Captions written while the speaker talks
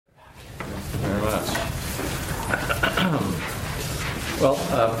Well,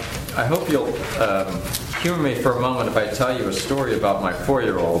 I hope you'll humor me for a moment if I tell you a story about my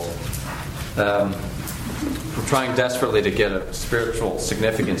 4-year-old. I'm trying desperately to get a spiritual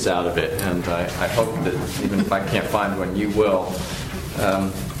significance out of it, and I hope that even if I can't find one, you will.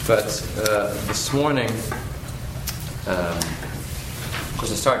 But this morning,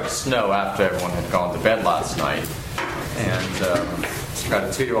 because it started to snow after everyone had gone to bed last night, and I've got a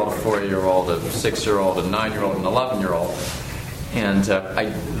 2-year-old, a 4-year-old, a 6-year-old, a 9-year-old, and an 11-year-old. And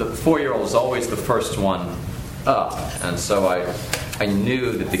the 4-year-old is always the first one up. And so I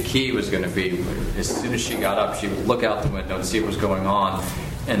knew that the key was going to be, as soon as she got up, she would look out the window and see what was going on,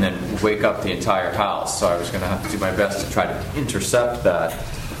 and then wake up the entire house. So I was going to have to do my best to try to intercept that.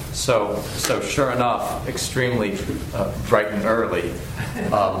 So sure enough, extremely bright and early,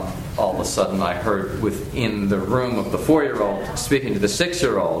 all of a sudden I heard within the room of the 4-year-old speaking to the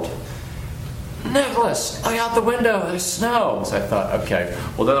 6-year-old, "Nicholas, look out the window, there's snow." So I thought, okay,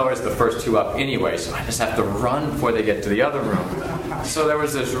 well they're always the first two up anyway, so I just have to run before they get to the other room. So there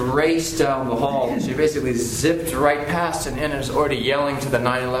was this race down the hall. She basically zipped right past and was already yelling to the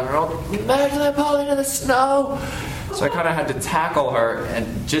 9 and 11-year-old, "Magdalene, Pauline, in the snow!" So I kind of had to tackle her,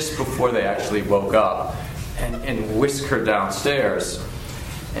 and just before they actually woke up, and whisk her downstairs.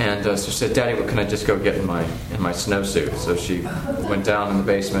 And so she said, "Daddy, what can I just go get in my snowsuit?" So she went down in the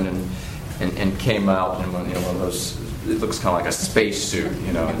basement and came out in one of those. It looks kind of like a space suit.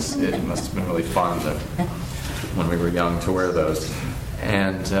 It must have been really fun when we were young to wear those.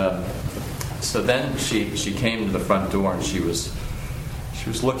 And so then she came to the front door, and she was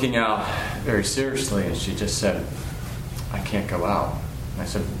looking out very seriously, and she just said, "I can't go out." And I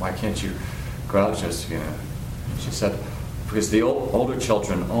said, "Why can't you go out, Josephina?" And she said, "Because the older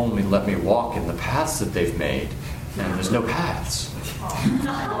children only let me walk in the paths that they've made, and there's no paths."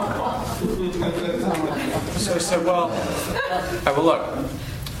 So I said, well, look,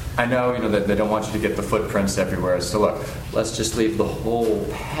 I know that they don't want you to get the footprints everywhere. So look, let's just leave the whole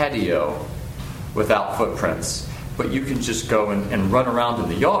patio without footprints, but you can just go and run around in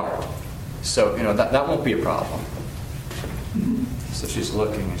the yard. So that won't be a problem. So she's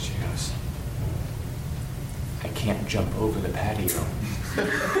looking and she goes, "I can't jump over the patio."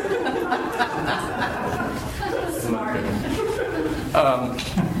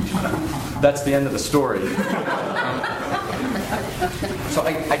 That's the end of the story. So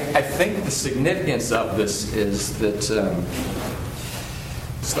I think the significance of this is that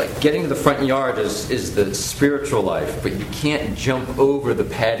it's like getting to the front yard is the spiritual life, but you can't jump over the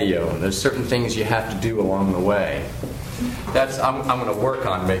patio, and there's certain things you have to do along the way. I'm going to work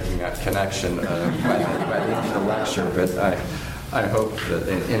on making that connection by the end of the lecture, but I hope that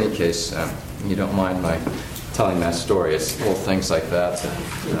in any case you don't mind my telling that story. It's little things like that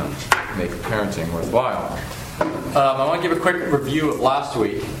that make parenting worthwhile. I want to give a quick review of last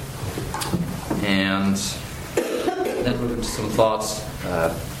week, and then move into some thoughts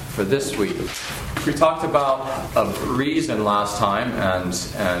for this week. We talked about reason last time,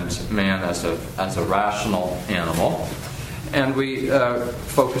 and man as a rational animal, and we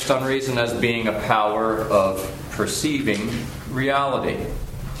focused on reason as being a power of perceiving reality.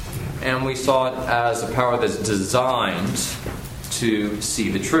 And we saw it as a power that's designed to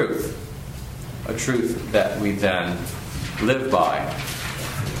see the truth, a truth that we then live by.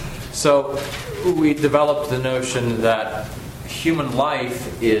 So we developed the notion that human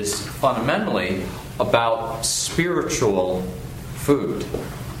life is fundamentally about spiritual food.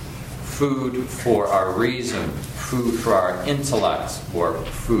 Food for our reason, food for our intellect, or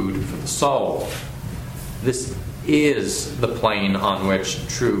food for the soul. This is the plane on which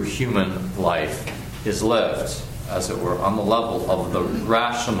true human life is lived, as it were, on the level of the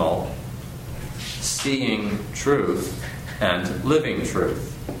rational, seeing truth and living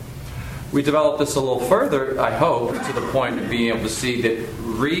truth. We developed this a little further, I hope, to the point of being able to see that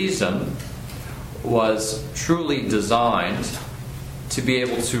reason was truly designed to be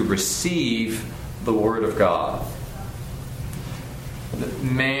able to receive the Word of God.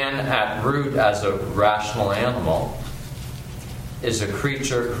 Man at root, as a rational animal, is a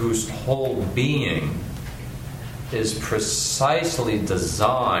creature whose whole being is precisely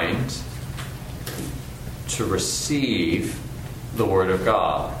designed to receive the Word of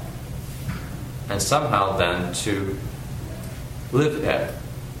God, and somehow then to live it.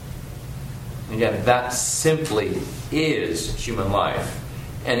 Again, that simply is human life,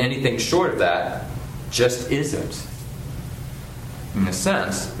 and anything short of that just isn't. In a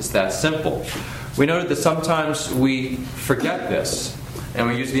sense, it's that simple. We noted that sometimes we forget this, and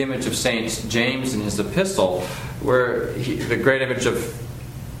we use the image of St. James in his epistle, where the great image of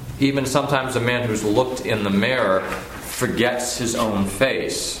even sometimes a man who's looked in the mirror forgets his own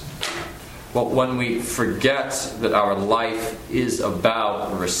face. Well, when we forget that our life is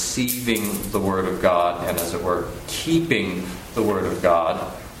about receiving the Word of God and, as it were, keeping the Word of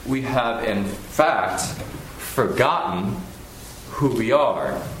God, we have, in fact, forgotten who we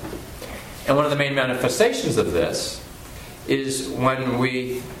are. And one of the main manifestations of this is when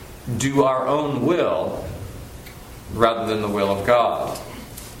we do our own will rather than the will of God.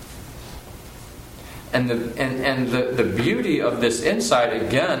 And the beauty of this insight,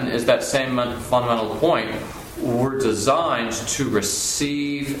 again, is that same fundamental point. We're designed to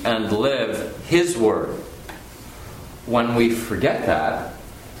receive and live His Word. When we forget that,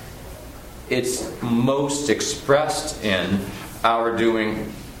 it's most expressed in our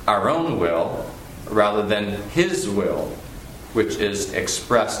doing our own will rather than His will, which is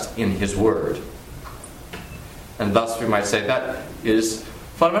expressed in His Word. And thus we might say that is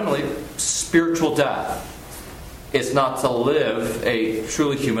fundamentally spiritual death. It's not to live a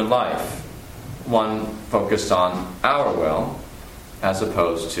truly human life, one focused on our will as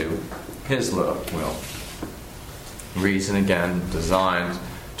opposed to His will. Reason, again, designed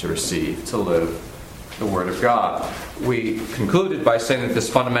to receive, to live the Word of God. We concluded by saying that this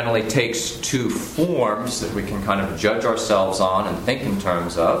fundamentally takes two forms that we can kind of judge ourselves on and think in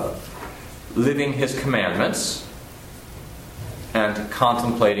terms of: living His commandments and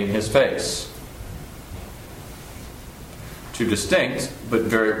contemplating His face. Two distinct but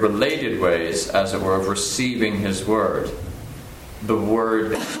very related ways, as it were, of receiving His Word. The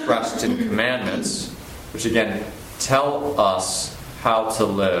Word expressed in commandments, which again tell us how to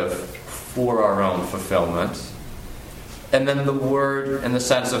live for our own fulfillment. And then the Word in the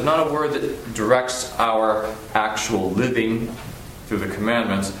sense of not a word that directs our actual living through the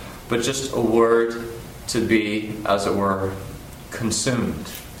commandments, but just a word to be, as it were,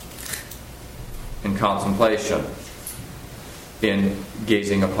 consumed in contemplation, in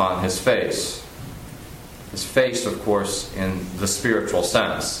gazing upon His face. His face, of course, in the spiritual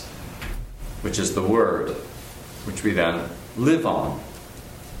sense, which is the Word, which we then live on.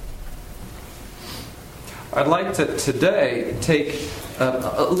 I'd like to today take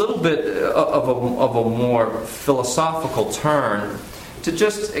a little bit of a more philosophical turn to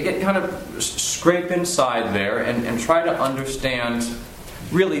just again kind of scrape inside there and try to understand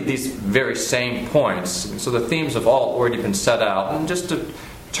really these very same points. So the themes have all already been set out, and just to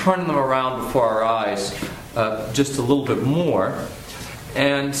turn them around before our eyes just a little bit more.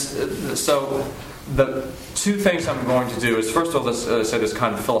 And so the two things I'm going to do is, first of all, let's say this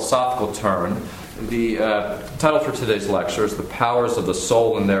kind of philosophical turn. The title for today's lecture is The Powers of the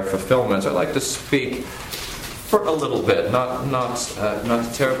Soul and Their Fulfillment. So I'd like to speak for a little bit,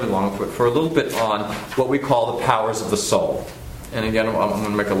 not terribly long, but for a little bit on what we call the powers of the soul. And again, I'm going to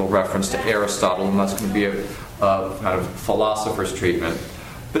make a little reference to Aristotle, and that's going to be a kind of philosopher's treatment.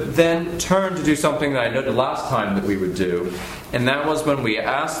 But then turn to do something that I noted last time that we would do, and that was when we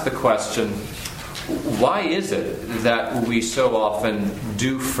asked the question, why is it that we so often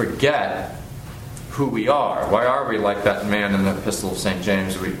do forget who we are? Why are we like that man in the Epistle of St.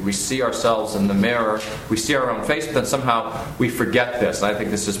 James? We see ourselves in the mirror, we see our own face, but then somehow we forget this. And I think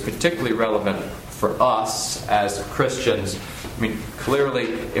this is particularly relevant for us as Christians. I mean, clearly,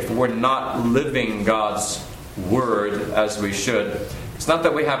 if we're not living God's Word as we should, it's not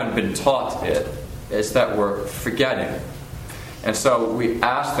that we haven't been taught it, it's that we're forgetting. And so we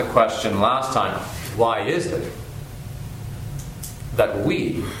asked the question last time, why is it that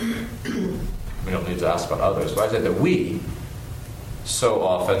we don't need to ask about others, why is it that we so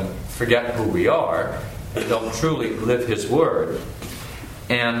often forget who we are and don't truly live His Word?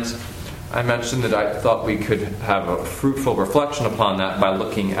 And I mentioned that I thought we could have a fruitful reflection upon that by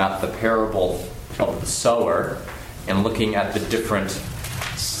looking at the parable of the sower and looking at the different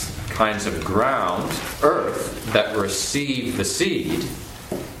kinds of ground, earth, that receive the seed.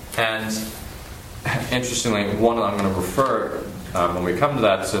 And interestingly, one I'm going to refer, when we come to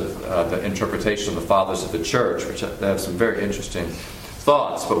that, to the interpretation of the Fathers of the Church, which have some very interesting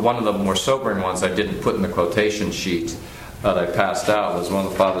thoughts. But one of the more sobering ones I didn't put in the quotation sheet that I passed out was one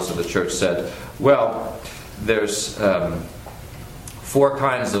of the Fathers of the Church said, well, there's 4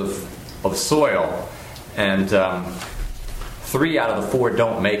 kinds of soil, and 3 out of the 4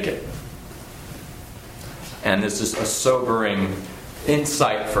 don't make it. And this is a sobering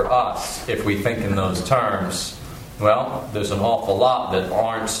insight for us if we think in those terms. Well, there's an awful lot that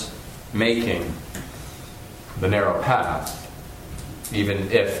aren't making the narrow path,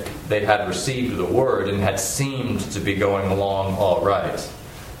 even if they had received the Word and had seemed to be going along all right.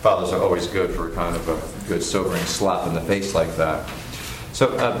 Fathers are always good for kind of a good sobering slap in the face like that.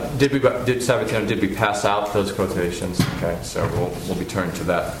 So did we pass out those quotations? Okay, so we'll be turning to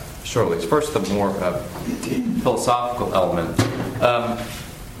that shortly. First, the more philosophical element.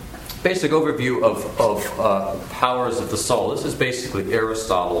 Basic overview of powers of the soul. This is basically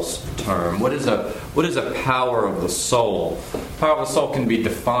Aristotle's term. What is a power of the soul? Power of the soul can be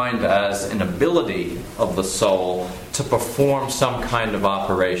defined as an ability of the soul to perform some kind of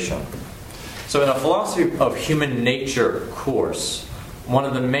operation. So in a philosophy of human nature course, one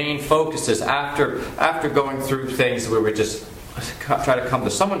of the main focuses after going through things where we just try to come to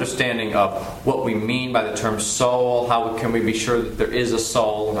some understanding of what we mean by the term soul, how can we be sure that there is a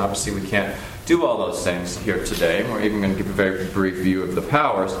soul, and obviously we can't do all those things here today. We're even going to give a very brief view of the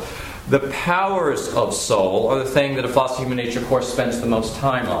powers. The powers of soul are the thing that a philosophy of human nature course spends the most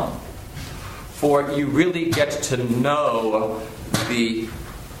time on. For you really get to know the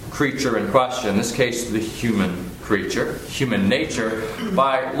creature in question, in this case the human creature, human nature,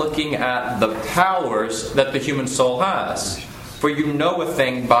 by looking at the powers that the human soul has. For you know a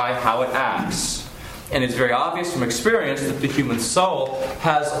thing by how it acts. And it's very obvious from experience that the human soul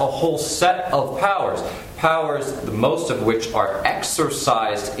has a whole set of powers. Powers, the most of which are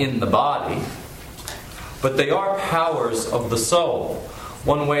exercised in the body, but they are powers of the soul.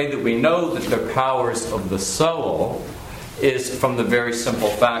 One way that we know that they're powers of the soul is from the very simple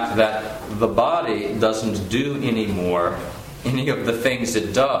fact that the body doesn't do anymore any of the things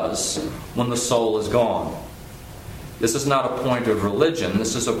it does when the soul is gone. This is not a point of religion.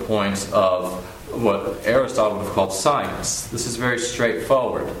 This is a point of what Aristotle would have called science. This is very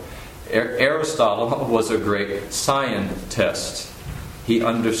straightforward. Aristotle was a great scientist. He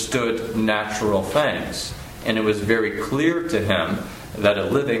understood natural things. And it was very clear to him that a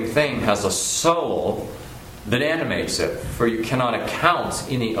living thing has a soul that animates it. For you cannot account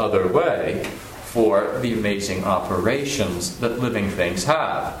any other way for the amazing operations that living things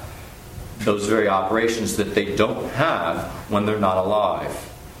have. Those very operations that they don't have when they're not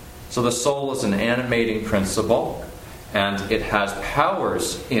alive. So the soul is an animating principle, and it has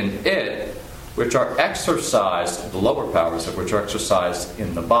powers in it which are exercised, the lower powers of which are exercised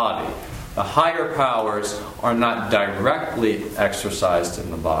in the body. The higher powers are not directly exercised in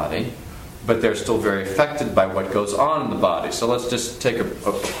the body, but they're still very affected by what goes on in the body. So let's just take a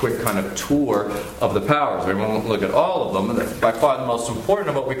quick kind of tour of the powers. We won't look at all of them. By far the most important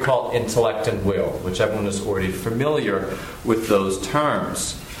are what we call intellect and will, which everyone is already familiar with those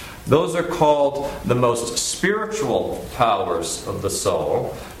terms. Those are called the most spiritual powers of the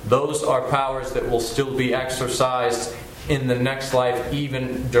soul. Those are powers that will still be exercised in the next life,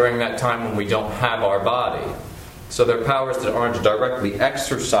 even during that time when we don't have our body. So they're powers that aren't directly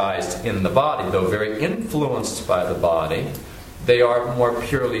exercised in the body, though very influenced by the body. They are more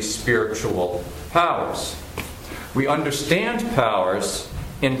purely spiritual powers. We understand powers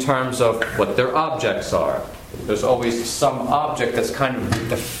in terms of what their objects are. There's always some object that's kind of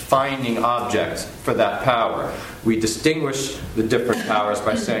the defining object for that power. We distinguish the different powers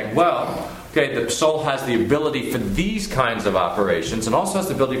by saying, well, okay, the soul has the ability for these kinds of operations and also has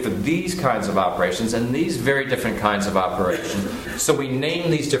the ability for these kinds of operations and these very different kinds of operations. So we name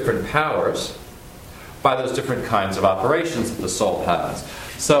these different powers by those different kinds of operations that the soul has.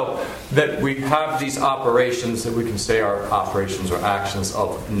 So that we have these operations that we can say are operations or actions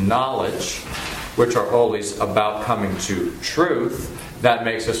of knowledge, which are always about coming to truth. That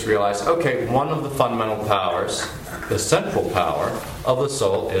makes us realize, okay, one of the fundamental powers, the central power of the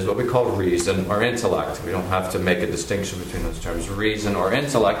soul, is what we call reason or intellect. We don't have to make a distinction between those terms, reason or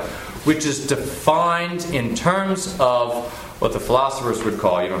intellect, which is defined in terms of what the philosophers would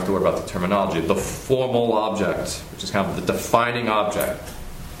call, you don't have to worry about the terminology, the formal object, which is kind of the defining object.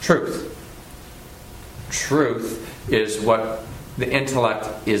 Truth. Truth is what the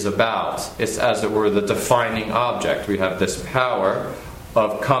intellect is about. It's, as it were, the defining object. We have this power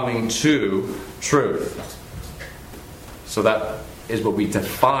of coming to truth. So that is what we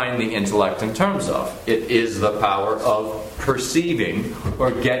define the intellect in terms of. It is the power of perceiving or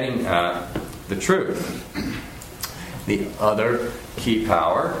getting at the truth. The other key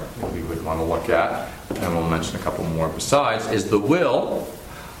power that we would want to look at, and we'll mention a couple more besides, is the will,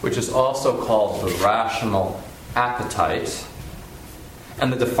 which is also called the rational appetite.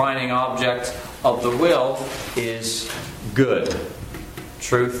 And the defining object of the will is good.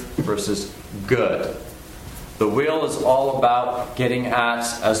 Truth versus good. The will is all about getting at,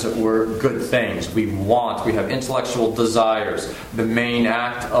 as it were, good things. We have intellectual desires. The main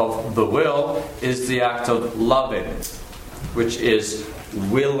act of the will is the act of loving, which is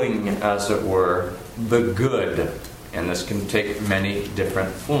willing, as it were, the good And this can take many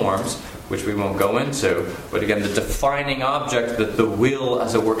different forms, which we won't go into. But again, the defining object that the will,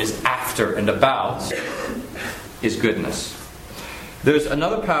 as it were, is after and about is goodness. There's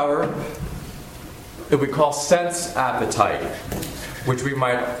another power that we call sense appetite, which we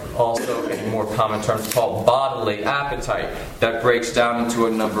might also, in more common terms, call bodily appetite. That breaks down into a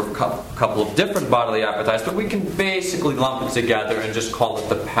number of couple of different bodily appetites, but we can basically lump it together and just call it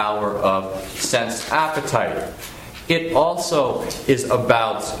the power of sense appetite. It also is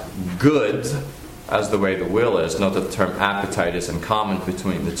about good, as the way the will is. Note that the term appetite is in common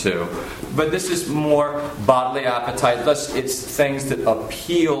between the two. But this is more bodily appetite. Thus, it's things that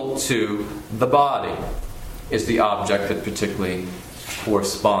appeal to the body is the object that particularly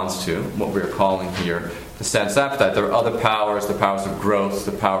corresponds to what we're calling here the sense appetite. There are other powers, the powers of growth,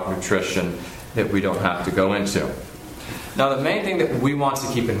 the power of nutrition, that we don't have to go into. Now, the main thing that we want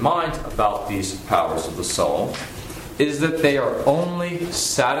to keep in mind about these powers of the soul is that they are only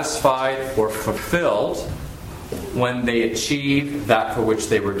satisfied or fulfilled when they achieve that for which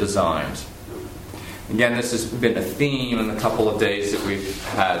they were designed. Again, this has been a theme in the couple of days that we've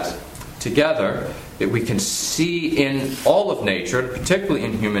had together, that we can see in all of nature, particularly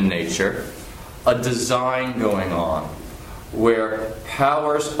in human nature, a design going on, where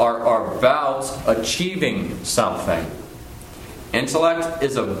powers are about achieving something. Intellect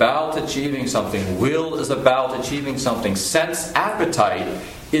is about achieving something. Will is about achieving something. Sense appetite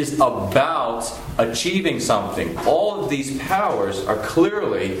is about achieving something. All of these powers are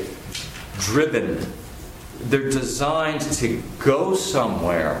clearly driven. They're designed to go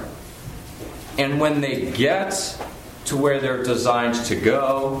somewhere. And when they get to where they're designed to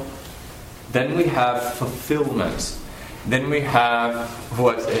go, then we have fulfillment. Then we have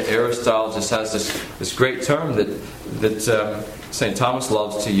what Aristotle just has this great term that St. Thomas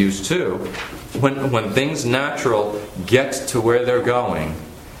loves to use too. When things natural get to where they're going,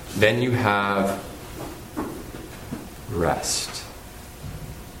 then you have rest.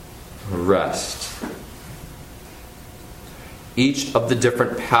 Rest. Each of the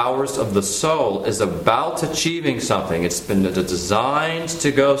different powers of the soul is about achieving something. It's been designed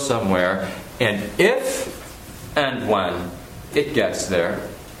to go somewhere, and if and when it gets there,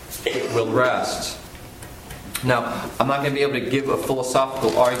 it will rest. Now, I'm not going to be able to give a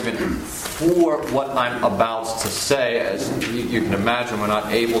philosophical argument for what I'm about to say. As you can imagine, we're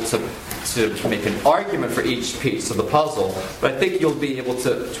not able to make an argument for each piece of the puzzle, but I think you'll be able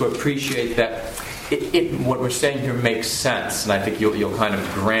to appreciate that what we're saying here makes sense, and I think you'll kind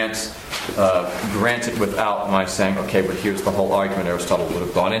of grant it without my saying, okay, but here's the whole argument Aristotle would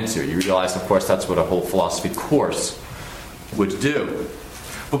have gone into. You realize, of course, that's what a whole philosophy course would do.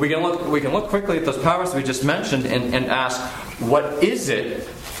 But we can look quickly at those powers that we just mentioned and ask, what is it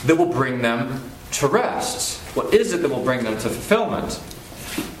that will bring them to rest? What is it that will bring them to fulfillment?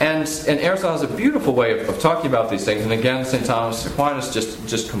 And Aristotle has a beautiful way of talking about these things. And again, St. Thomas Aquinas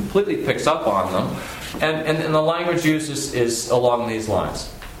just completely picks up on them. And the language used is along these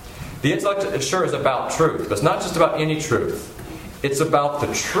lines. The intellect, sure, is about truth, but it's not just about any truth. It's about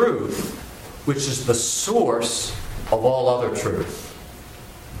the truth, which is the source of all other truth.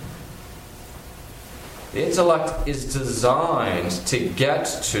 The intellect is designed to get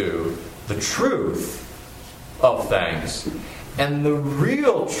to the truth of things. And the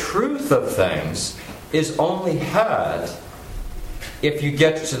real truth of things is only had if you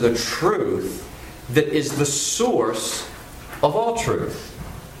get to the truth that is the source of all truth.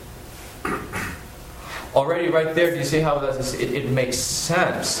 Already right there, do you see how it makes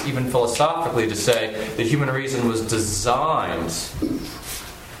sense, even philosophically, to say that human reason was designed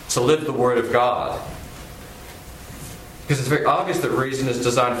to live the Word of God? Because it's very obvious that reason is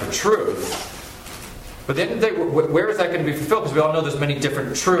designed for truth. But at the end of the day, where is that going to be fulfilled? Because we all know there's many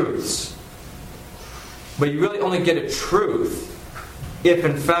different truths. But you really only get a truth if,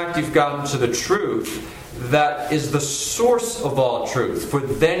 in fact, you've gotten to the truth that is the source of all truth. For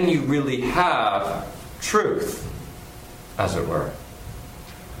then you really have truth, as it were.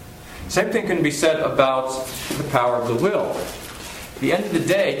 Same thing can be said about the power of the will. At the end of the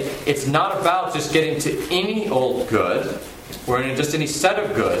day, it's not about just getting to any old good or just any set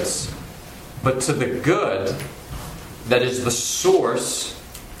of goods, but to the good that is the source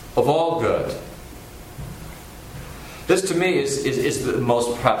of all good. This, to me, is the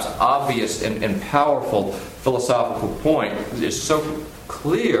most perhaps obvious and powerful philosophical point. It is so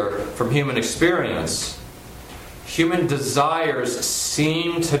clear from human experience. Human desires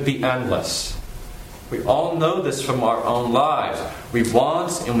seem to be endless. We all know this from our own lives. We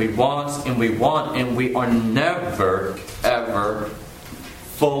want and we want and we want, and we are never, ever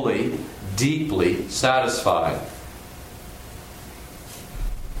fully, deeply satisfied.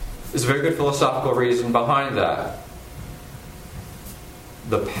 There's a very good philosophical reason behind that.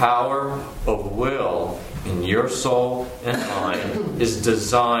 The power of will in your soul and mine is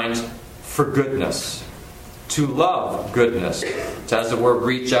designed for goodness, to love goodness, to, as it were,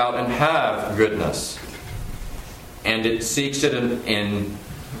 reach out and have goodness. And it seeks it in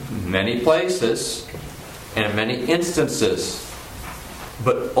many places and in many instances.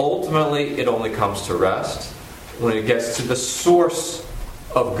 But ultimately, it only comes to rest when it gets to the source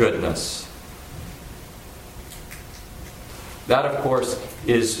of goodness. That, of course,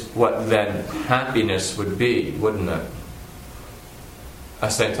 is what then happiness would be, wouldn't it?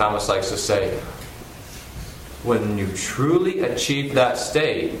 As St. Thomas likes to say, when you truly achieve that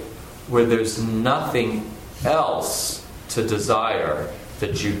state where there's nothing else to desire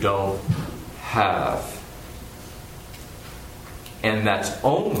that you don't have. And that's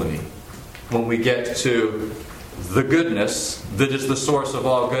only when we get to the goodness that is the source of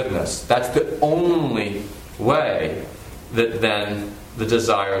all goodness. That's the only way that then the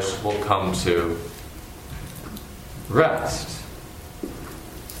desires will come to rest.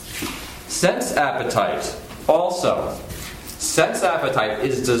 Sense appetite also. Sense appetite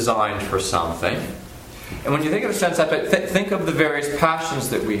is designed for something. And when you think of sense appetite, think of the various passions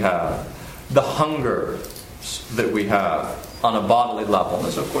that we have. The hunger that we have on a bodily level.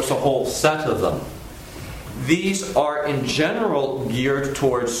 There's, of course, a whole set of them. These are, in general, geared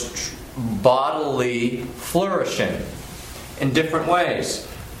towards bodily flourishing in different ways.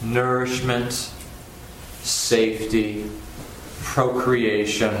 Nourishment, safety,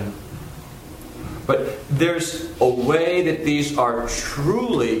 procreation. But there's a way that these are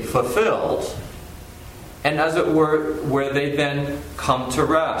truly fulfilled, and as it were, where they then come to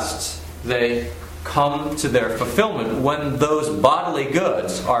rest. They come to their fulfillment when those bodily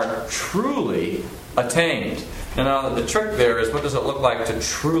goods are truly attained. And now the trick there is, what does it look like to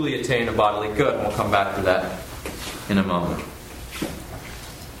truly attain a bodily good? And we'll come back to that in a moment.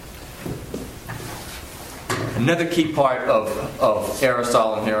 Another key part of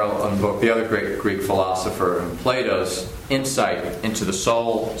Aristotle and Hero, and both the other great Greek philosopher, and Plato's insight into the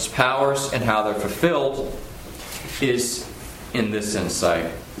soul's powers and how they're fulfilled is in this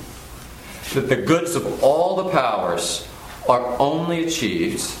insight. That the goods of all the powers are only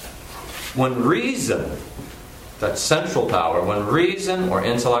achieved when reason, that central power, when reason or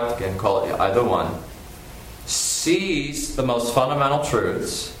intellect, again call it either one, sees the most fundamental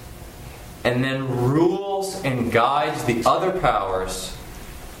truths and then rules and guides the other powers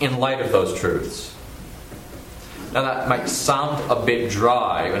in light of those truths. Now that might sound a bit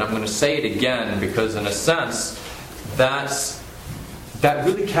dry, and I'm going to say it again because in a sense that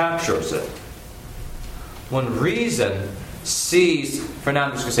really captures it. When reason sees, for now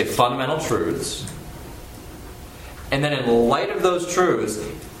I'm just going to say fundamental truths, and then in light of those truths,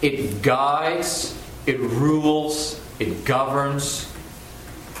 it guides, it rules, it governs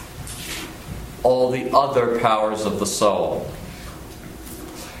all the other powers of the soul.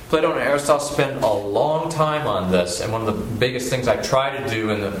 Plato and Aristotle spend a long time on this, and one of the biggest things I try to do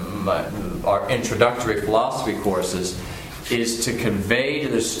in our introductory philosophy courses is to convey to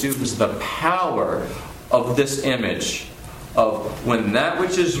the students the power of this image of when that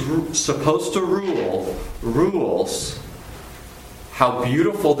which is supposed to rule rules, how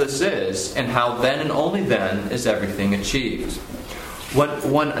beautiful this is, and how then and only then is everything achieved.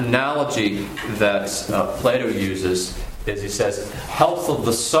 One analogy that Plato uses is he says, health of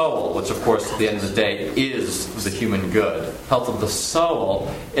the soul, which of course at the end of the day is the human good. Health of the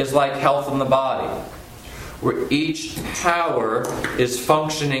soul is like health in the body, where each power is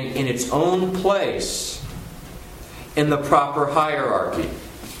functioning in its own place in the proper hierarchy.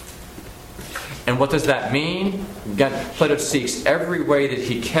 And what does that mean? Again, Plato seeks every way that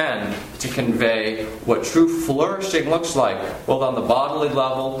he can to convey what true flourishing looks like, both on the bodily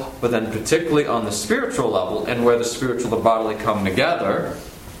level, but then particularly on the spiritual level, and where the spiritual and bodily come together,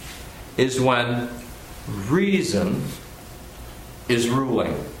 is when reason is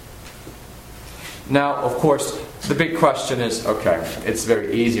ruling. Now, of course, the big question is, okay, it's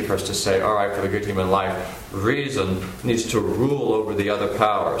very easy for us to say, all right, for the good human life, reason needs to rule over the other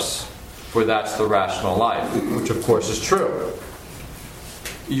powers, for that's the rational life, which of course is true.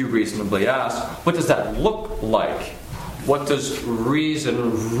 You reasonably ask, what does that look like? What does reason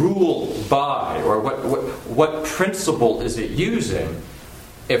rule by? Or what principle is it using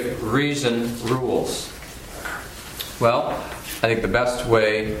if reason rules? Well, I think the best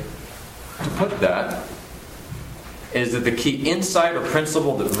way to put that is that the key insight or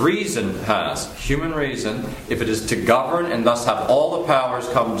principle that reason has, human reason, if it is to govern and thus have all the powers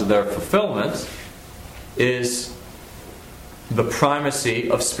come to their fulfillment, is the primacy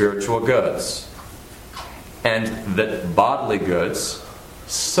of spiritual goods, and that bodily goods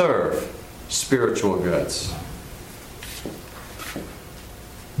serve spiritual goods.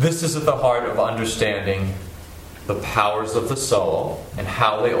 This is at the heart of understanding the powers of the soul and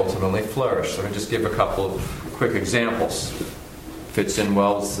how they ultimately flourish. Let me just give a couple of quick examples. Fits in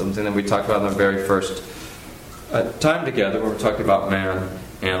well with something that we talked about in the very first time together when we're talking about man,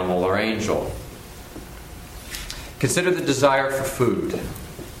 animal, or angel. Consider the desire for food.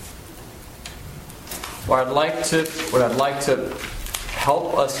 What I'd like to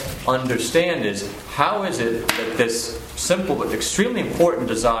help us understand is, how is it that this simple but extremely important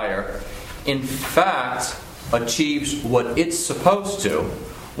desire in fact achieves what it's supposed to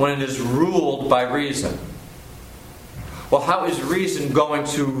when it is ruled by reason? Well, how is reason going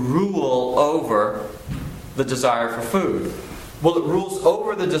to rule over the desire for food? Well, it rules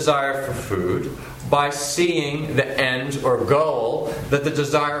over the desire for food by seeing the end or goal that the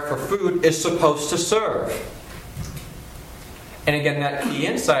desire for food is supposed to serve. And again, that key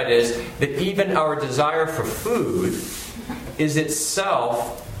insight is that even our desire for food is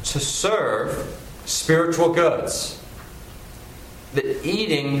itself to serve spiritual goods. That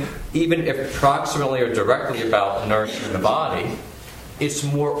eating, even if proximately or directly about nourishing the body, it's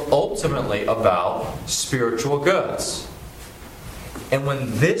more ultimately about spiritual goods. And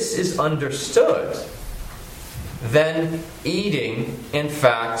when this is understood, then eating, in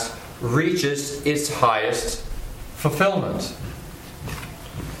fact, reaches its highest fulfillment.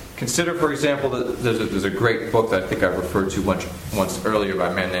 Consider, for example, that there's a great book that I think I referred to once earlier by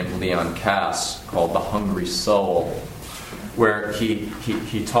a man named Leon Kass called The Hungry Soul, where he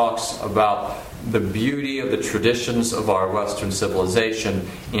talks about the beauty of the traditions of our Western civilization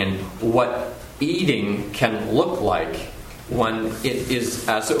and what eating can look like when it is,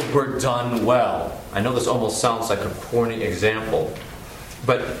 as it were, done well. I know this almost sounds like a corny example,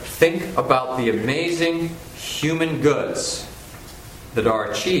 but think about the amazing human goods that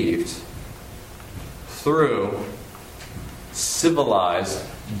are achieved through civilized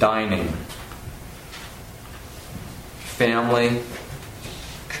dining. Family,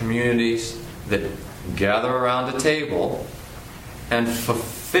 communities that gather around a table and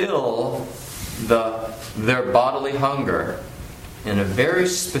fulfill their bodily hunger in a very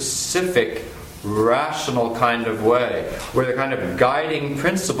specific, rational kind of way, where the kind of guiding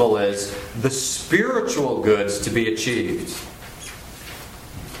principle is the spiritual goods to be achieved.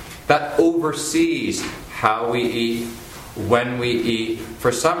 That oversees how we eat, when we eat,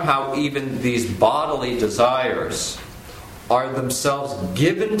 for somehow even these bodily desires are themselves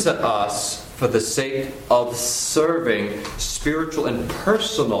given to us for the sake of serving spiritual and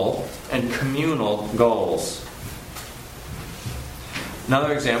personal and communal goals.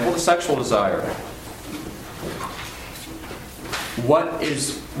 Another example, the sexual desire. What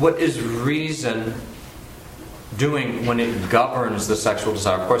is reason doing when it governs the sexual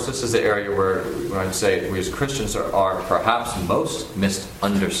desire? Of course, this is the area where I'd say we as Christians are perhaps most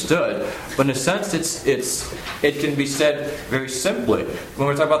misunderstood. But in a sense, it can be said very simply. When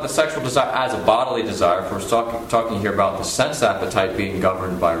we're talking about the sexual desire as a bodily desire, if we're talking here about the sense appetite being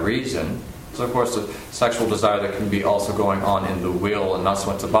governed by reason, so of course the sexual desire that can be also going on in the will and not so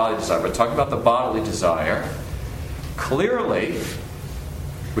much the bodily desire. But talking about the bodily desire, clearly,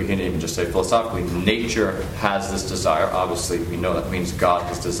 we can even just say philosophically, nature has this desire. Obviously, we know that means God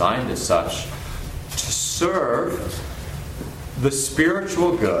has designed it such to serve the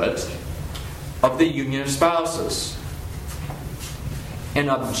spiritual good of the union of spouses. An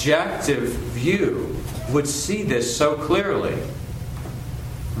objective view would see this so clearly.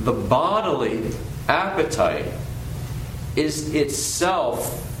 The bodily appetite is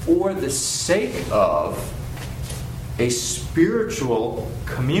itself for the sake of a spiritual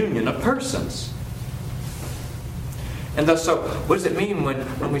communion of persons. And thus, so what does it mean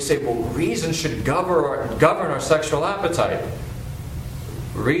when we say, well, reason should govern our sexual appetite?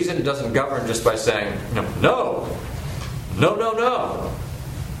 Reason doesn't govern just by saying, no.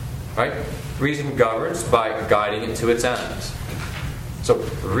 Right? Reason governs by guiding it to its ends. So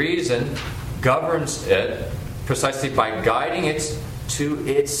reason governs it precisely by guiding it to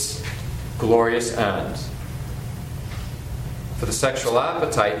its glorious end. For the sexual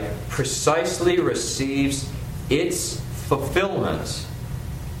appetite precisely receives its fulfillment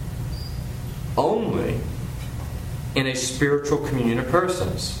only in a spiritual communion of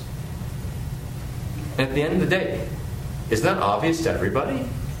persons. And at the end of the day, isn't that obvious to everybody?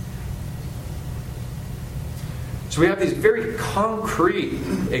 So we have these very concrete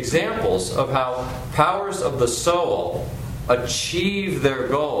examples of how powers of the soul achieve their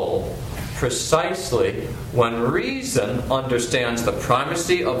goal precisely when reason understands the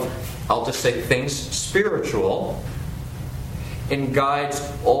primacy of, I'll just say, things spiritual, and guides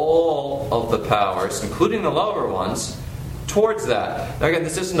all of the powers, including the lower ones, towards that. Now again,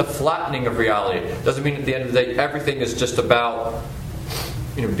 this isn't a flattening of reality. It doesn't mean at the end of the day everything is just about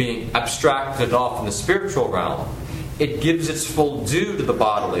being abstracted off in the spiritual realm. It gives its full due to the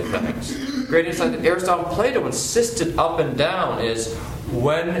bodily things. Great insight that Aristotle and Plato insisted up and down is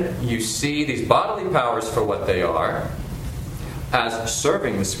when you see these bodily powers for what they are, as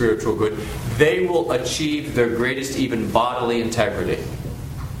serving the spiritual good, they will achieve their greatest even bodily integrity.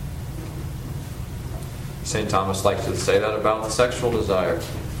 St. Thomas likes to say that about the sexual desire.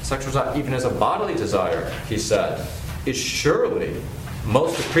 Sexual desire, even as a bodily desire, he said, is surely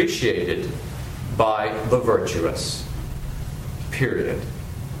most appreciated by the virtuous. Period.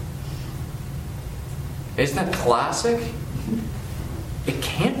 Isn't that classic? It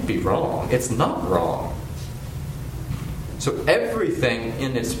can't be wrong. It's not wrong. So everything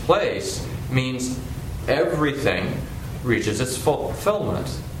in its place means everything reaches its fulfillment.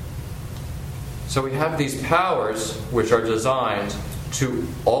 So we have these powers which are designed to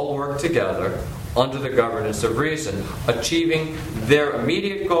all work together under the governance of reason, achieving their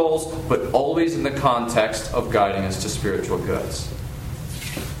immediate goals, but always in the context of guiding us to spiritual goods.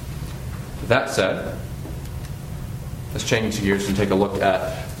 That said, let's change gears and take a look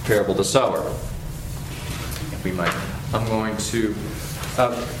at the parable of the sower. If we might. I'm going to,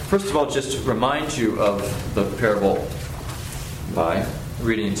 first of all, just remind you of the parable by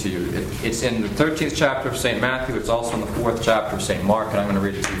reading to you. It's in the 13th chapter of St. Matthew. It's also in the 4th chapter of St. Mark, and I'm going to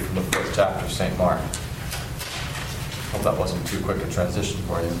read it to you from the 4th chapter of St. Mark. Hope that wasn't too quick a transition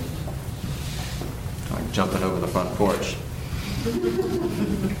for you. Like jumping over the front porch.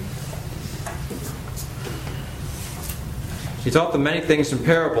 He taught them many things in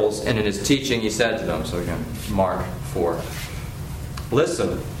parables, and in his teaching he said to them, so again, Mark 4,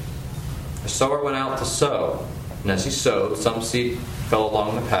 "Listen, the sower went out to sow, and as he sowed, some seed fell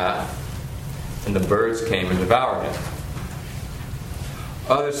along the path, and the birds came and devoured it.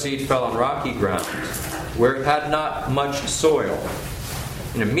 Other seed fell on rocky ground, where it had not much soil,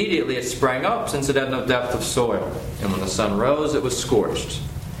 and immediately it sprang up, since it had no depth of soil. And when the sun rose, it was scorched,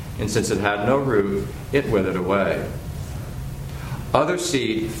 and since it had no root, it withered away. Other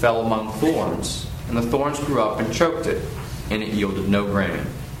seed fell among thorns, and the thorns grew up and choked it, and it yielded no grain.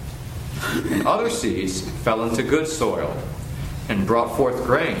 And other seeds fell into good soil, and brought forth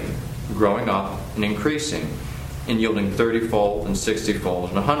grain, growing up and increasing, and yielding 30-fold and 60-fold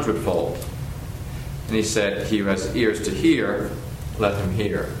and 100-fold. And he said, he who has ears to hear, let him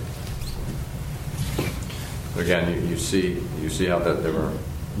hear." Again, you see how that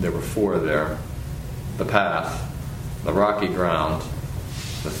there were four there: the path, the rocky ground,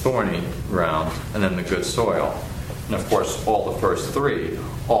 the thorny ground, and then the good soil. And of course, all the first three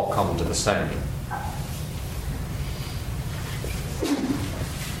all come to the same.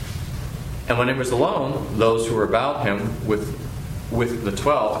 And when he was alone, those who were about him with the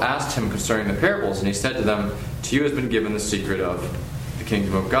 12 asked him concerning the parables, and he said to them, "To you has been given the secret of the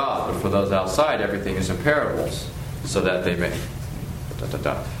kingdom of God, but for those outside everything is in parables, so that they may..."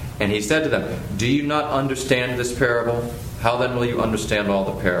 And he said to them, "Do you not understand this parable? How then will you understand all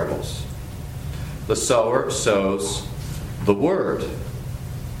the parables? The sower sows the word.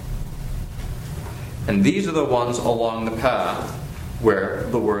 And these are the ones along the path where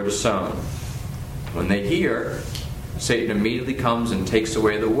the word is sown. When they hear, Satan immediately comes and takes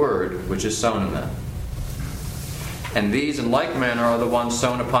away the word which is sown in them. And these in like manner are the ones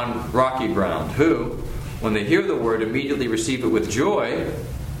sown upon rocky ground, who, when they hear the word, immediately receive it with joy,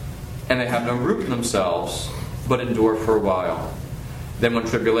 and they have no root in themselves, but endure for a while. Then when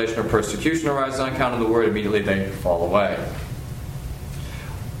tribulation or persecution arises on account of the word, immediately they fall away.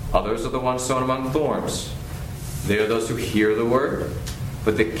 Others are the ones sown among thorns. They are those who hear the word,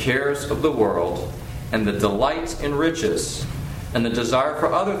 but the cares of the world, and the delight in riches, and the desire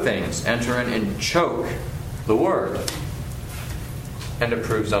for other things enter in and choke the word, and it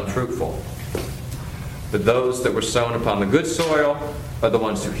proves unfruitful. But those that were sown upon the good soil are the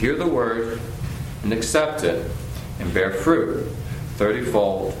ones who hear the word and accept it and bear fruit,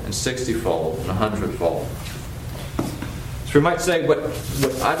 30-fold and 60-fold and 100-fold. So we might say what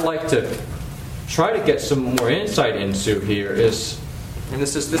I'd like to try to get some more insight into here is, and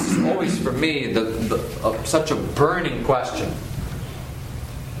this is always for me such a burning question.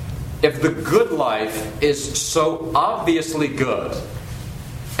 If the good life is so obviously good,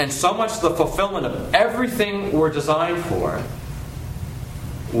 and so much the fulfillment of everything we're designed for,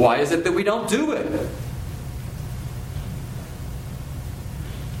 why is it that we don't do it?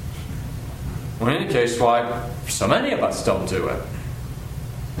 Well, in any case, why so many of us don't do it?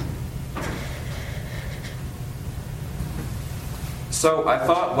 So I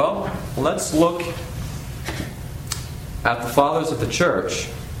thought, well, let's look at the fathers of the church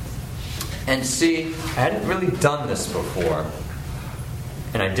and see. I hadn't really done this before,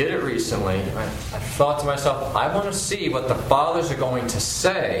 and I did it recently. I thought to myself, I want to see what the fathers are going to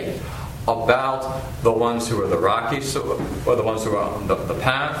say about the ones who are the rocky soil, or the ones who are on the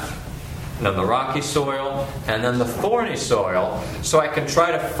path, and then the rocky soil, and then the thorny soil, so I can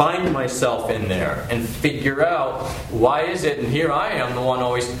try to find myself in there and figure out why is it, and here I am, the one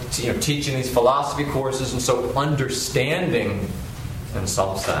always teaching these philosophy courses, and so understanding, in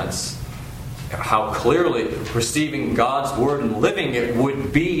some sense, how clearly receiving God's Word and living it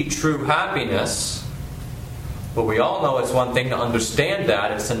would be true happiness. But we all know it's one thing to understand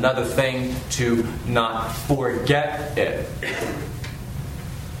that, it's another thing to not forget it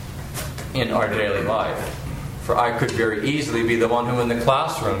in our daily life. For I could very easily be the one who in the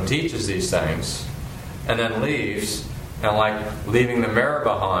classroom teaches these things and then leaves, and like leaving the mirror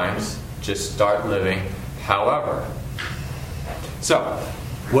behind, just start living however. So,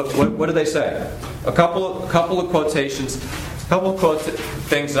 what do they say? A couple of quotations, a couple of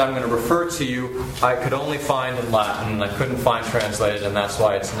things that I'm going to refer to you. I could only find in Latin, and I couldn't find translated, and that's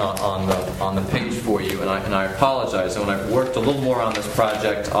why it's not on the page for you. And I apologize. And when I've worked a little more on this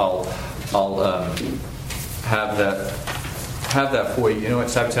project, I'll have that for you. You know what,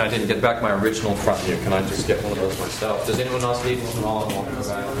 Sabaton, I didn't get back my original from you. Can I just get one of those myself? Does anyone else need one? All in one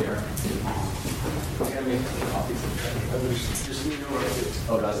back here.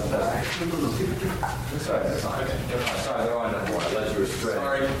 Oh, that's sorry, that's fine. Sorry, there are no more. I let you astray.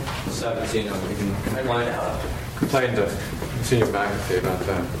 Sorry. 17, you can complain to Senior McAfee about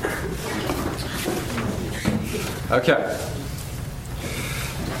that. Okay.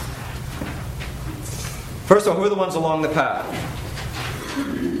 First of all, who are the ones along the path?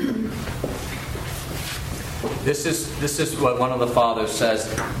 This is what one of the fathers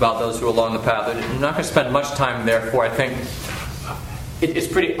says about those who are along the path. I'm not going to spend much time there, for I think it's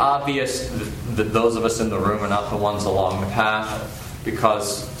pretty obvious that those of us in the room are not the ones along the path,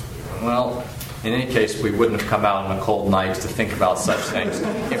 because, well, in any case, we wouldn't have come out on a cold night to think about such things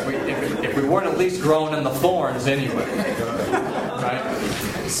if we weren't at least growing in the thorns anyway, right?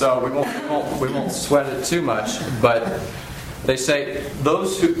 So we won't sweat it too much, but they say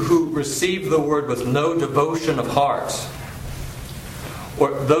those who receive the word with no devotion of heart,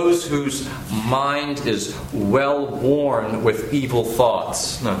 or those whose mind is well worn with evil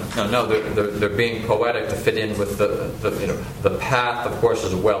thoughts. No, they're being poetic to fit in with the path, of course,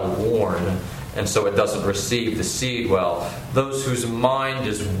 is well worn, and so it doesn't receive the seed well. Those whose mind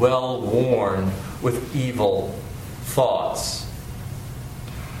is well worn with evil thoughts.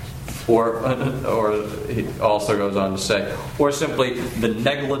 Or he also goes on to say, or simply the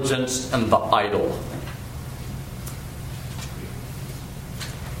negligence and the idle.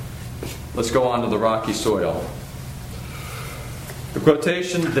 Let's go on to the rocky soil. The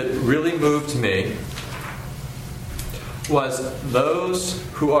quotation that really moved me was, those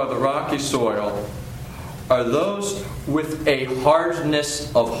who are the rocky soil are those with a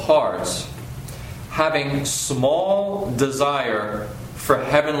hardness of heart, having small desire for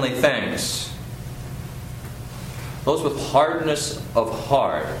heavenly things. Those with hardness of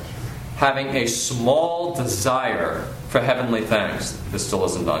heart, having a small desire for heavenly things. This still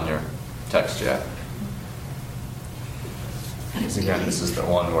isn't on your text yet. Because again, this is the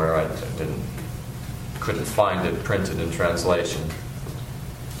one where I couldn't find it printed in translation.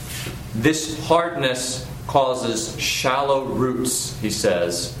 This hardness causes shallow roots, he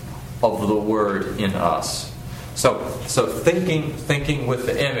says, of the word in us. So thinking with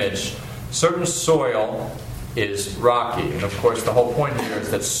the image, certain soil is rocky. And of course the whole point here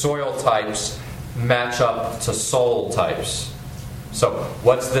is that soil types match up to soul types. So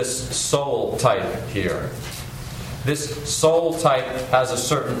what's this soul type here? This soul type has a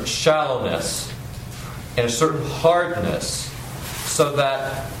certain shallowness and a certain hardness, so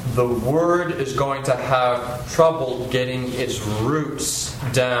that the word is going to have trouble getting its roots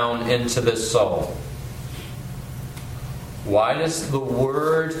down into this soul. Why does the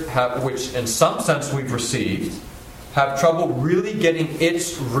word, which in some sense we've received, have trouble really getting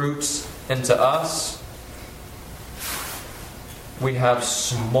its roots into us? We have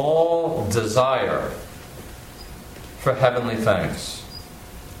small desire for heavenly things.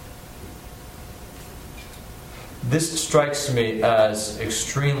 This strikes me as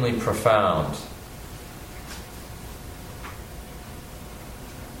extremely profound.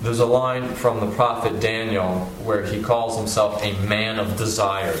 There's a line from the prophet Daniel where he calls himself a man of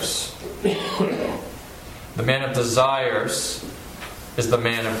desires. The man of desires is the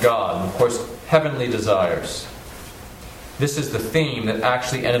man of God. And of course, heavenly desires. This is the theme that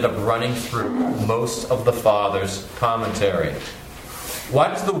actually ended up running through most of the Father's commentary. Why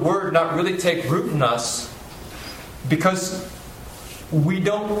does the Word not really take root in us? Because we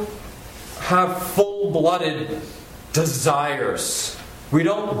don't have full-blooded desires. We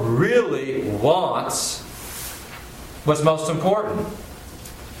don't really want what's most important.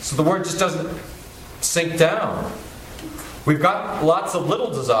 So the Word just doesn't sink down. We've got lots of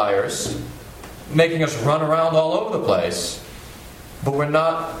little desires making us run around all over the place, but we're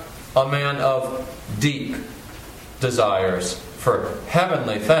not a man of deep desires for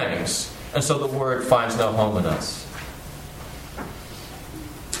heavenly things, and so the Word finds no home in us.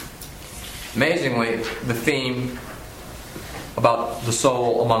 Amazingly, the theme about the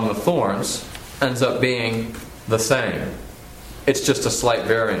soul among the thorns ends up being the same. It's just a slight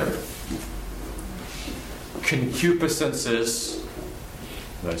variant. Concupiscences,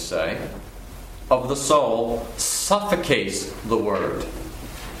 they say, of the soul suffocates the Word.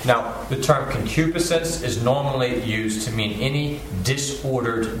 Now, the term concupiscence is normally used to mean any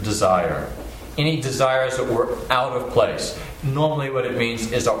disordered desire. Any desires that were out of place. Normally what it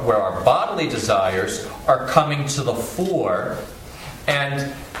means is where our bodily desires are coming to the fore.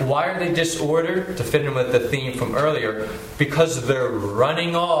 And why are they disordered? To fit in with the theme from earlier, because they're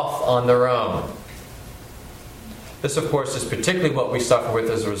running off on their own. This, of course, is particularly what we suffer with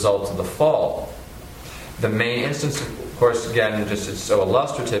as a result of the fall. The main instance, of course, again, just it's so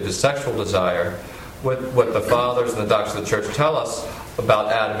illustrative, is sexual desire. What the fathers and the doctors of the church tell us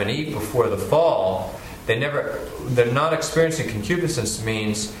about Adam and Eve before the fall, they're not experiencing concupiscence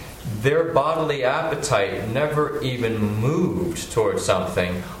means their bodily appetite never even moved towards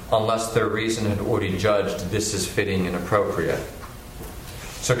something unless their reason had already judged this is fitting and appropriate.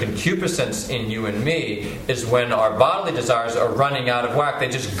 So concupiscence in you and me is when our bodily desires are running out of whack. They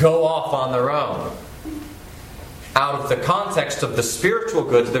just go off on their own, out of the context of the spiritual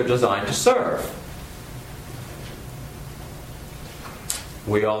goods they're designed to serve.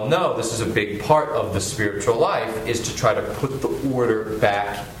 We all know this is a big part of the spiritual life, is to try to put the order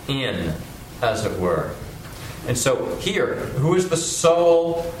back in, as it were. And so here, who is the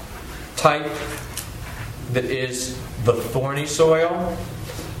soul type that is the thorny soil?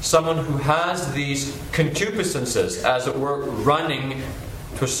 Someone who has these concupiscences, as it were, running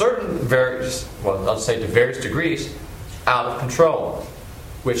to a certain to various degrees, out of control,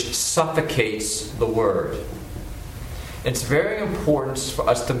 which suffocates the Word. It's very important for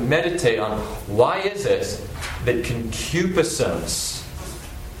us to meditate on why is it that concupiscence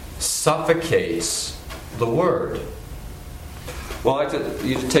suffocates the Word. Well, I'd like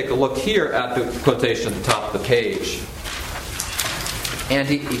you to take a look here at the quotation at the top of the page. And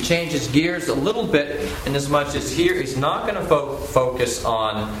he changes gears a little bit in as much as here he's not going to focus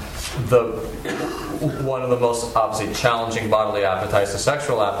on one of the most obviously challenging bodily appetites, the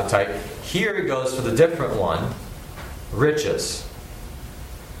sexual appetite. Here he goes for the different one, riches.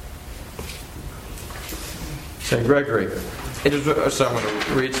 St. Gregory. So I'm going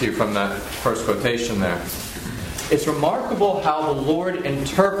to read to you from that first quotation there. It's remarkable how the Lord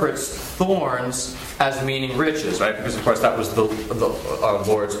interprets thorns as meaning riches, right? Because, of course, that was our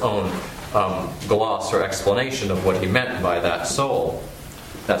Lord's own gloss or explanation of what he meant by that soul,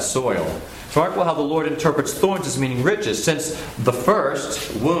 that soil. It's remarkable how the Lord interprets thorns as meaning riches, since the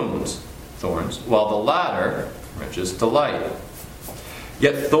first wounds, thorns, while the latter, riches, delight.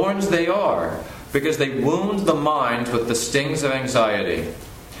 Yet thorns they are, because they wound the mind with the stings of anxiety.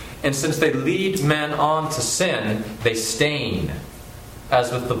 And since they lead men on to sin, they stain,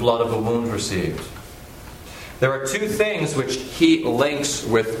 as with the blood of a wound received. There are two things which he links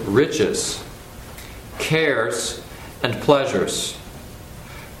with riches: cares and pleasures.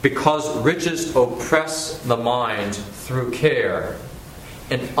 Because riches oppress the mind through care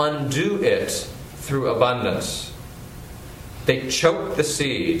and undo it through abundance. They choke the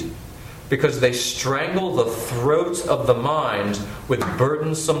seed, because they strangle the throat of the mind with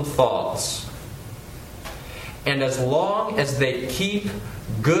burdensome thoughts. And as long as they keep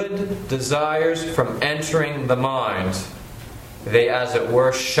good desires from entering the mind, they, as it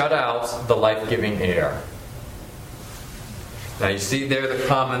were, shut out the life-giving air. Now you see there the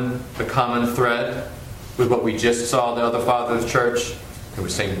common thread with what we just saw the other father of the church, who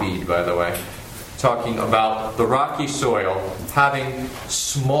was St. Bede, by the way, talking about the rocky soil having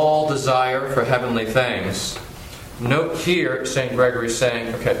small desire for heavenly things. Note here, St. Gregory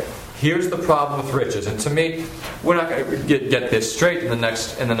saying, okay, here's the problem with riches. And to me, we're not going to get this straight in the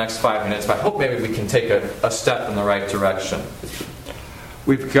next 5 minutes, but I hope maybe we can take a step in the right direction.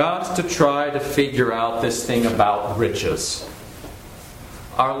 We've got to try to figure out this thing about riches.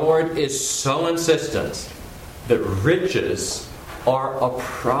 Our Lord is so insistent that riches are a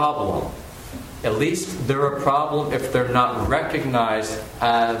problem. At least they're a problem if they're not recognized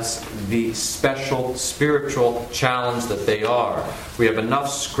as the special spiritual challenge that they are. We have enough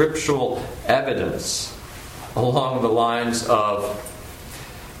scriptural evidence along the lines of,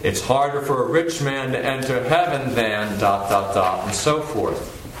 it's harder for a rich man to enter heaven than ... and so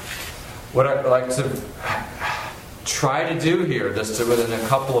forth. What I'd like to try to do here, just within a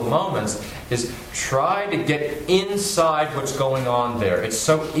couple of moments, is try to get inside what's going on there. It's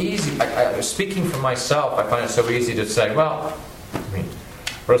so easy. Speaking for myself, I find it so easy to say, well,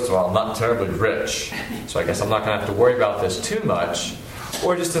 first of all, I'm not terribly rich, so I guess I'm not going to have to worry about this too much.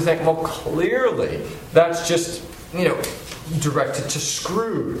 Or just to think, well, clearly, that's just, directed to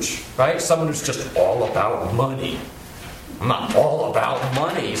Scrooge, right? Someone who's just all about money. I'm not all about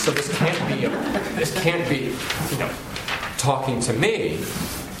money, so this can't be, talking to me.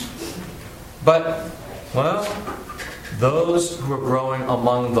 But, well, those who are growing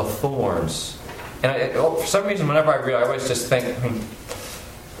among the thorns. And for some reason, whenever I read, I always just think,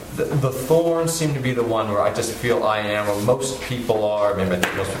 the thorns seem to be the one where I just feel I am, or most people are. Maybe I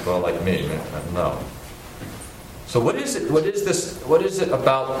think most people are like me. I don't know. So what is it? What is it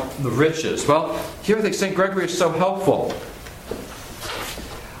about the riches? Well, here I think St. Gregory is so helpful.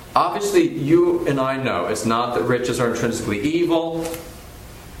 Obviously, you and I know it's not that riches are intrinsically evil.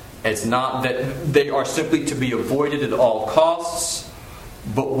 It's not that they are simply to be avoided at all costs.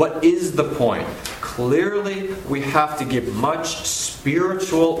 But what is the point? Clearly, we have to give much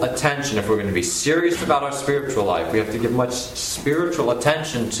spiritual attention. If we're going to be serious about our spiritual life, we have to give much spiritual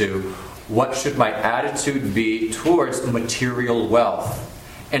attention to what should my attitude be towards material wealth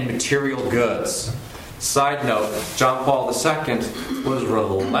and material goods. Side note, John Paul II was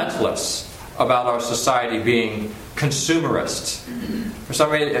relentless about our society being consumerist. For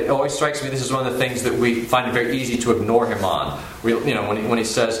some reason, it always strikes me this is one of the things that we find it very easy to ignore him on. When he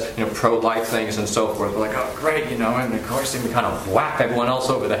says pro-life things and so forth, we're like, oh great, and of course we kind of whack everyone else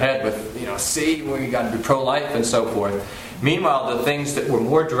over the head with, see, we got to be pro-life and so forth. Meanwhile, the things that were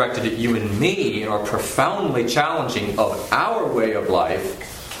more directed at you and me are profoundly challenging of our way of life.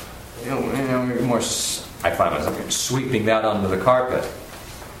 More, I find myself sweeping that under the carpet.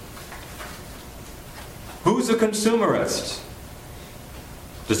 Who's a consumerist?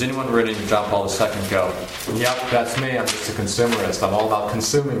 Does anyone reading John Paul II go, yep, that's me, I'm just a consumerist, I'm all about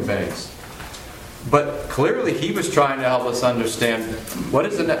consuming things? But clearly he was trying to help us understand what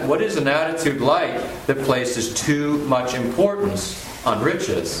is an attitude like that places too much importance on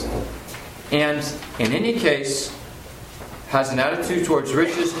riches. And in any case, has an attitude towards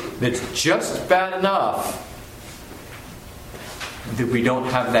riches that's just bad enough that we don't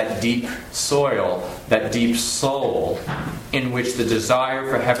have that deep soil, that deep soul in which the desire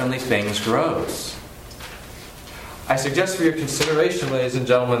for heavenly things grows. I suggest for your consideration, ladies and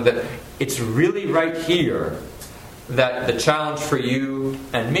gentlemen, that it's really right here that the challenge for you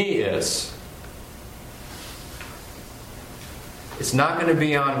and me is. It's not going to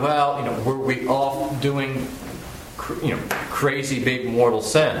be on, were we off doing crazy big mortal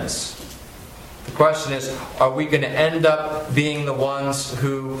sins? The question is, are we going to end up being the ones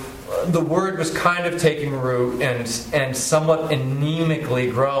who the word was kind of taking root and somewhat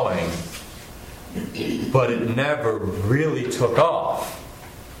anemically growing, but it never really took off?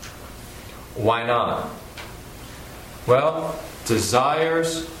 Why not? Well,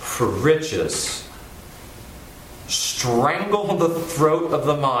 desires for riches strangle the throat of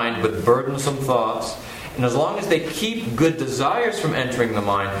the mind with burdensome thoughts. And as long as they keep good desires from entering the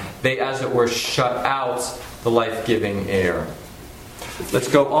mind, they, as it were, shut out the life-giving air. Let's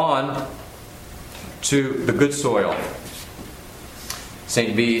go on to the good soil.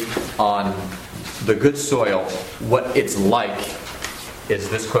 St. Bede on the good soil, what it's like, is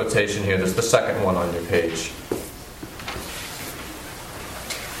this quotation here. This is the second one on your page.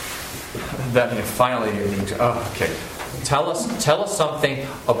 Finally, okay. Tell us something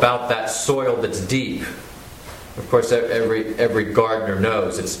about that soil that's deep. Of course, every gardener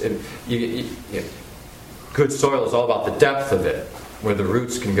knows good soil is all about the depth of it, where the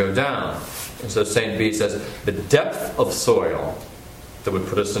roots can go down. And so St. Bede says the depth of soil that would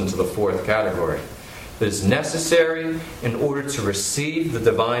put us into the fourth category that is necessary in order to receive the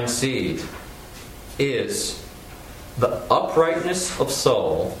divine seed is the uprightness of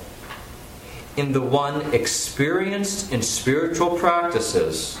soul in the one experienced in spiritual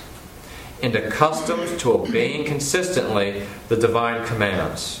practices and accustomed to obeying consistently the divine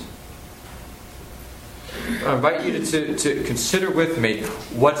commands. I invite you to consider with me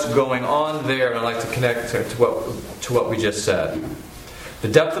what's going on there, and I'd like to connect to what we just said. The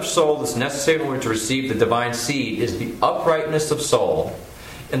depth of soul that's necessary in order to receive the divine seed is the uprightness of soul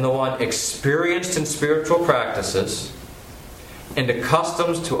in the one experienced in spiritual practices and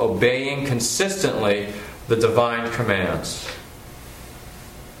accustomed to obeying consistently the divine commands.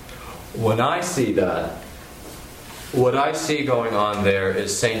 When I see that, what I see going on there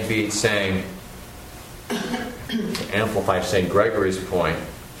is St. Bede saying, to amplify St. Gregory's point,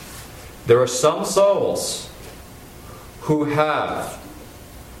 there are some souls who have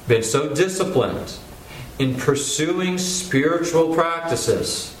been so disciplined in pursuing spiritual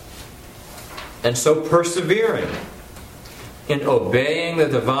practices and so persevering in obeying the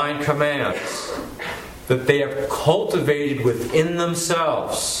divine commands that they have cultivated within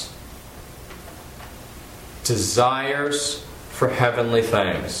themselves desires for heavenly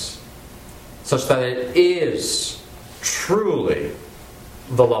things, such that it is truly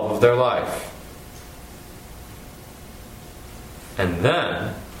the love of their life. And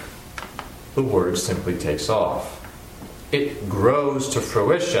then the word simply takes off. It grows to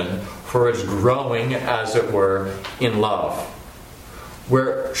fruition, for it's growing, as it were, in love.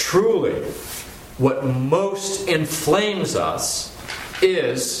 Where truly what most inflames us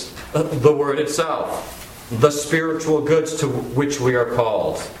is the word itself, the spiritual goods to which we are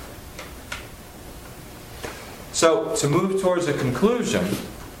called. So, to move towards a conclusion,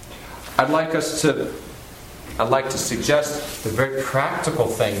 I'd like to suggest the very practical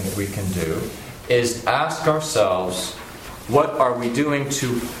thing that we can do is ask ourselves, what are we doing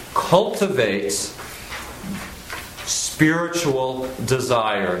to cultivate spiritual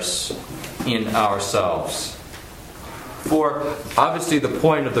desires in ourselves? For obviously the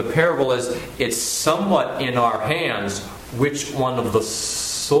point of the parable is it's somewhat in our hands which one of the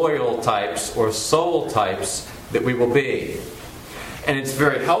soil types or soul types that we will be. And it's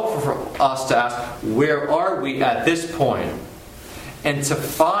very helpful for us to ask, where are we at this point? And to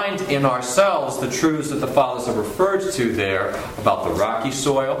find in ourselves the truths that the fathers have referred to there about the rocky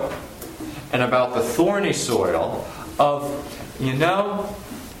soil and about the thorny soil of,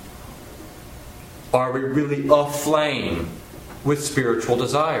 are we really aflame with spiritual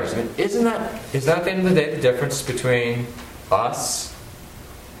desires? I mean, is that at the end of the day the difference between us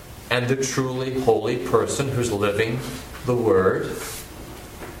and the truly holy person who's living the Word?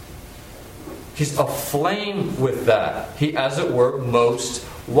 He's aflame with that. He, as it were, most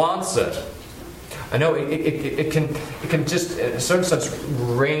wants it. I know it can just, in a certain sense,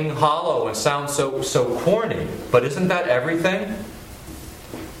 ring hollow and sound so corny, but isn't that everything?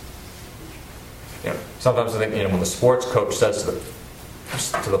 Sometimes I think, when the sports coach says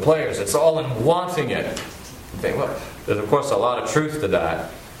to the players, it's all in wanting it. You think, well, there's of course a lot of truth to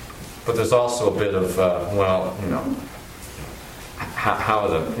that, but there's also a bit of, how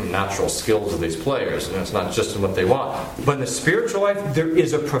are the natural skills of these players? And it's not just in what they want. But in the spiritual life, there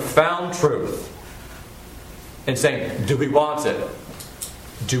is a profound truth in saying, do we want it?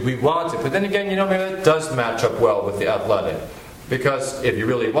 Do we want it? But then again, maybe that does match up well with the athletic. Because if you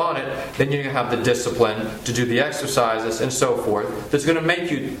really want it, then you're going to have the discipline to do the exercises and so forth that's going to make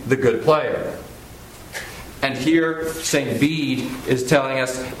you the good player. And here, St. Bede is telling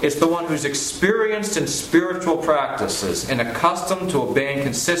us it's the one who's experienced in spiritual practices and accustomed to obeying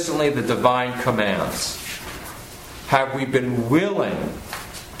consistently the divine commands. Have we been willing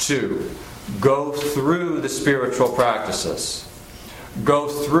to go through the spiritual practices? Go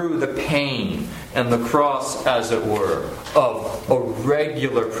through the pain and the cross, as it were, of a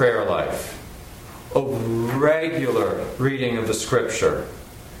regular prayer life, of regular reading of the Scripture,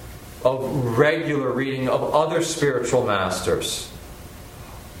 of regular reading of other spiritual masters,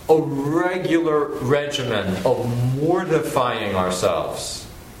 a regular regimen of mortifying ourselves.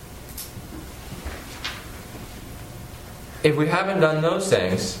 If we haven't done those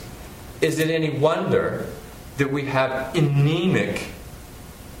things, is it any wonder that we have anemic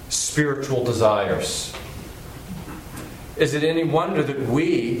spiritual desires? Is it any wonder that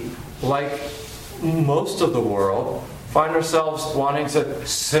we, like most of the world, find ourselves wanting to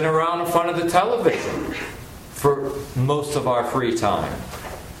sit around in front of the television for most of our free time?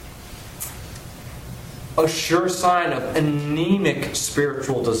 A sure sign of anemic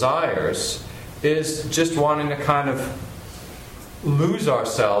spiritual desires is just wanting to kind of lose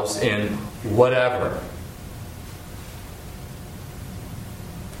ourselves in whatever.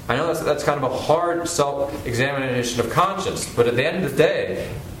 I know that's kind of a hard self-examination of conscience, but at the end of the day,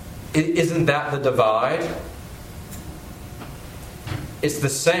 isn't that the divide? It's the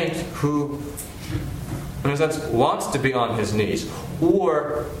saint who, in a sense, wants to be on his knees.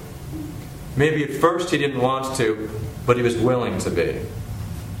 Or maybe at first he didn't want to, but he was willing to be.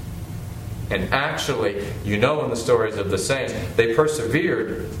 And actually, you know in the stories of the saints, they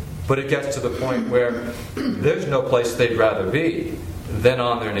persevered, but it gets to the point where there's no place they'd rather be than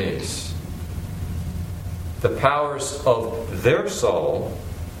on their knees. The powers of their soul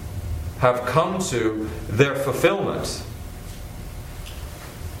have come to their fulfillment,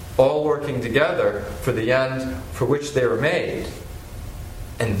 all working together for the end for which they were made.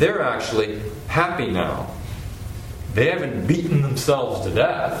 And they're actually happy now. They haven't beaten themselves to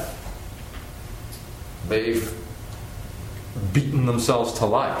death. They've beaten themselves to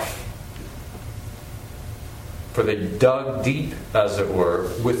life. For they dug deep, as it were,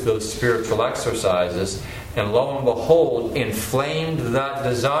 with those spiritual exercises, and lo and behold, inflamed that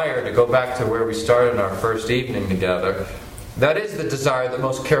desire to go back to where we started in our first evening together. That is the desire that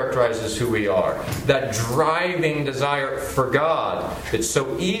most characterizes who we are. That driving desire for God that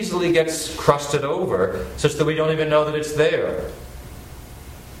so easily gets crusted over, such that we don't even know that it's there.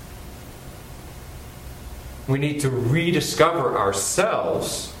 We need to rediscover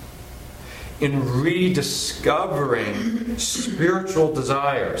ourselves in rediscovering spiritual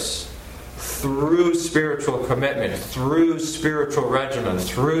desires through spiritual commitment, through spiritual regimen,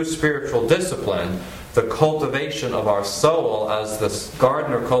 through spiritual discipline, the cultivation of our soul as the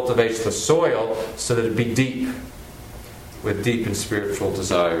gardener cultivates the soil so that it be deep, with deep and spiritual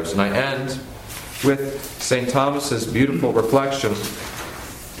desires. And I end with St. Thomas's beautiful reflection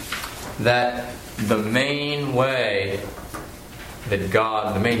that the main way that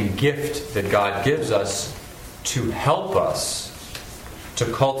God, the main gift that God gives us to help us to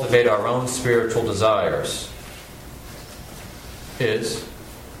cultivate our own spiritual desires is,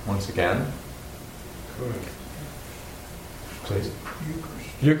 once again, please,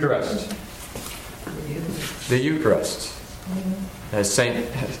 Eucharist. The Eucharist. As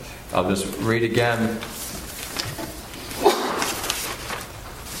I'll just read again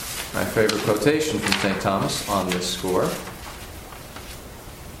my favorite quotation from St. Thomas on this score.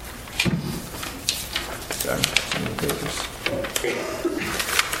 Sorry, so many pages.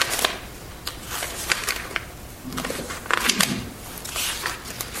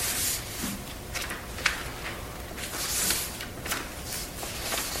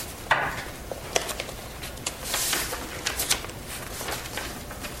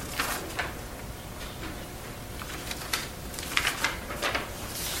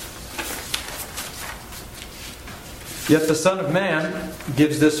 Yet the Son of Man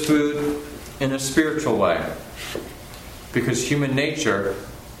gives this food in a spiritual way, because human nature,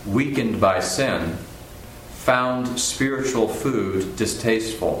 weakened by sin, found spiritual food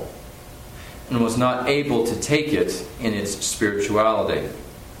distasteful and was not able to take it in its spirituality.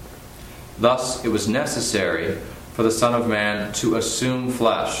 Thus, it was necessary for the Son of Man to assume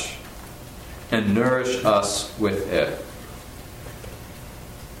flesh and nourish us with it.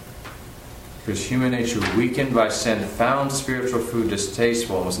 Because human nature, weakened by sin, found spiritual food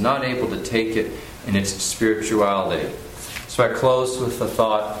distasteful and was not able to take it in its spirituality. So I close with the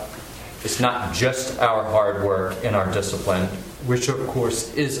thought, it's not just our hard work and our discipline, which of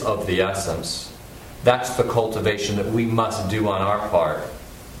course is of the essence. That's the cultivation that we must do on our part.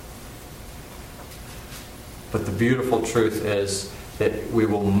 But the beautiful truth is that we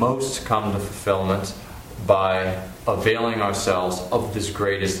will most come to fulfillment by availing ourselves of this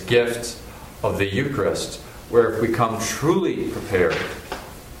greatest gift of the Eucharist, where if we come truly prepared,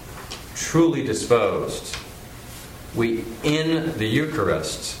 truly disposed, we, in the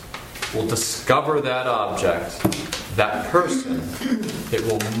Eucharist, will discover that object, that person, that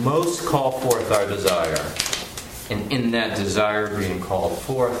will most call forth our desire. And in that desire being called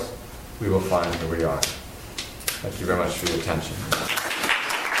forth, we will find who we are. Thank you very much for your attention.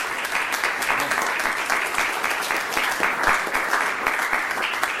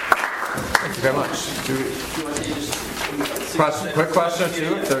 Thank you very much. Quick question or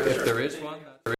two, if there is one.